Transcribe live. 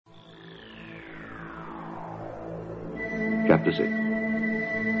Chapter 6.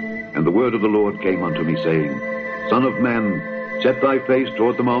 And the word of the Lord came unto me, saying, Son of man, set thy face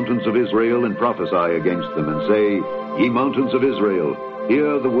toward the mountains of Israel, and prophesy against them, and say, Ye mountains of Israel,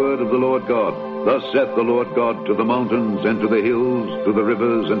 hear the word of the Lord God. Thus saith the Lord God to the mountains, and to the hills, to the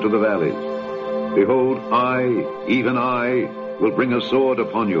rivers, and to the valleys. Behold, I, even I, will bring a sword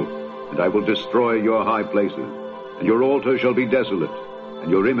upon you, and I will destroy your high places, and your altars shall be desolate, and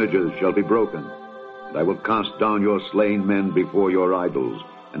your images shall be broken. And I will cast down your slain men before your idols,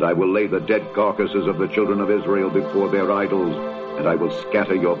 and I will lay the dead carcasses of the children of Israel before their idols, and I will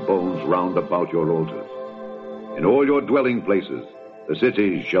scatter your bones round about your altars. In all your dwelling places the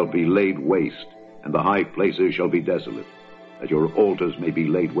cities shall be laid waste, and the high places shall be desolate, that your altars may be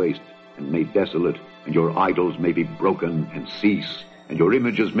laid waste and made desolate, and your idols may be broken and cease, and your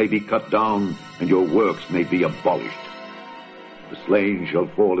images may be cut down, and your works may be abolished. The slain shall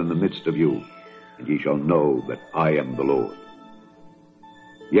fall in the midst of you, and ye shall know that I am the Lord.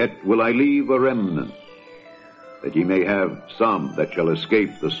 Yet will I leave a remnant, that ye may have some that shall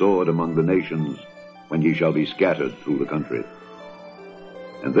escape the sword among the nations, when ye shall be scattered through the country.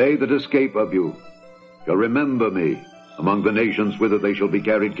 And they that escape of you shall remember me among the nations whither they shall be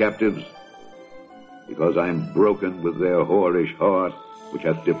carried captives, because I am broken with their whorish heart, which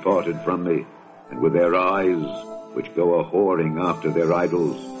hath departed from me, and with their eyes, which go a-whoring after their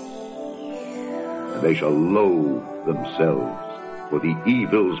idols. And they shall loathe themselves for the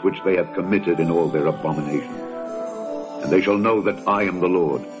evils which they have committed in all their abominations. And they shall know that I am the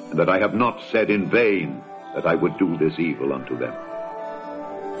Lord, and that I have not said in vain that I would do this evil unto them.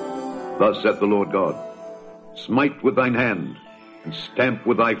 Thus saith the Lord God, Smite with thine hand, and stamp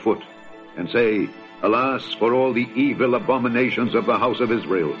with thy foot, and say, Alas, for all the evil abominations of the house of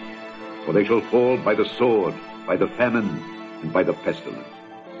Israel! For they shall fall by the sword, by the famine, and by the pestilence.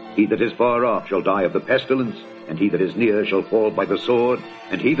 He that is far off shall die of the pestilence, and he that is near shall fall by the sword,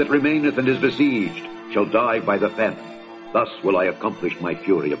 and he that remaineth and is besieged shall die by the famine. Thus will I accomplish my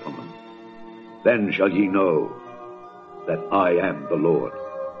fury upon them. Then shall ye know that I am the Lord,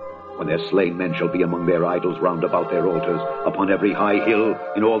 when their slain men shall be among their idols round about their altars, upon every high hill,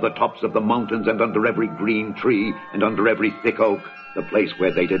 in all the tops of the mountains, and under every green tree, and under every thick oak, the place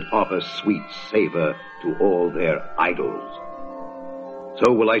where they did offer sweet savour to all their idols.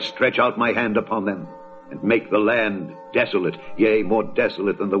 So will I stretch out my hand upon them, and make the land desolate, yea, more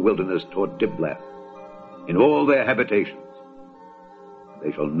desolate than the wilderness toward Diblath, in all their habitations.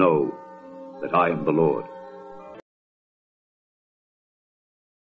 They shall know that I am the Lord.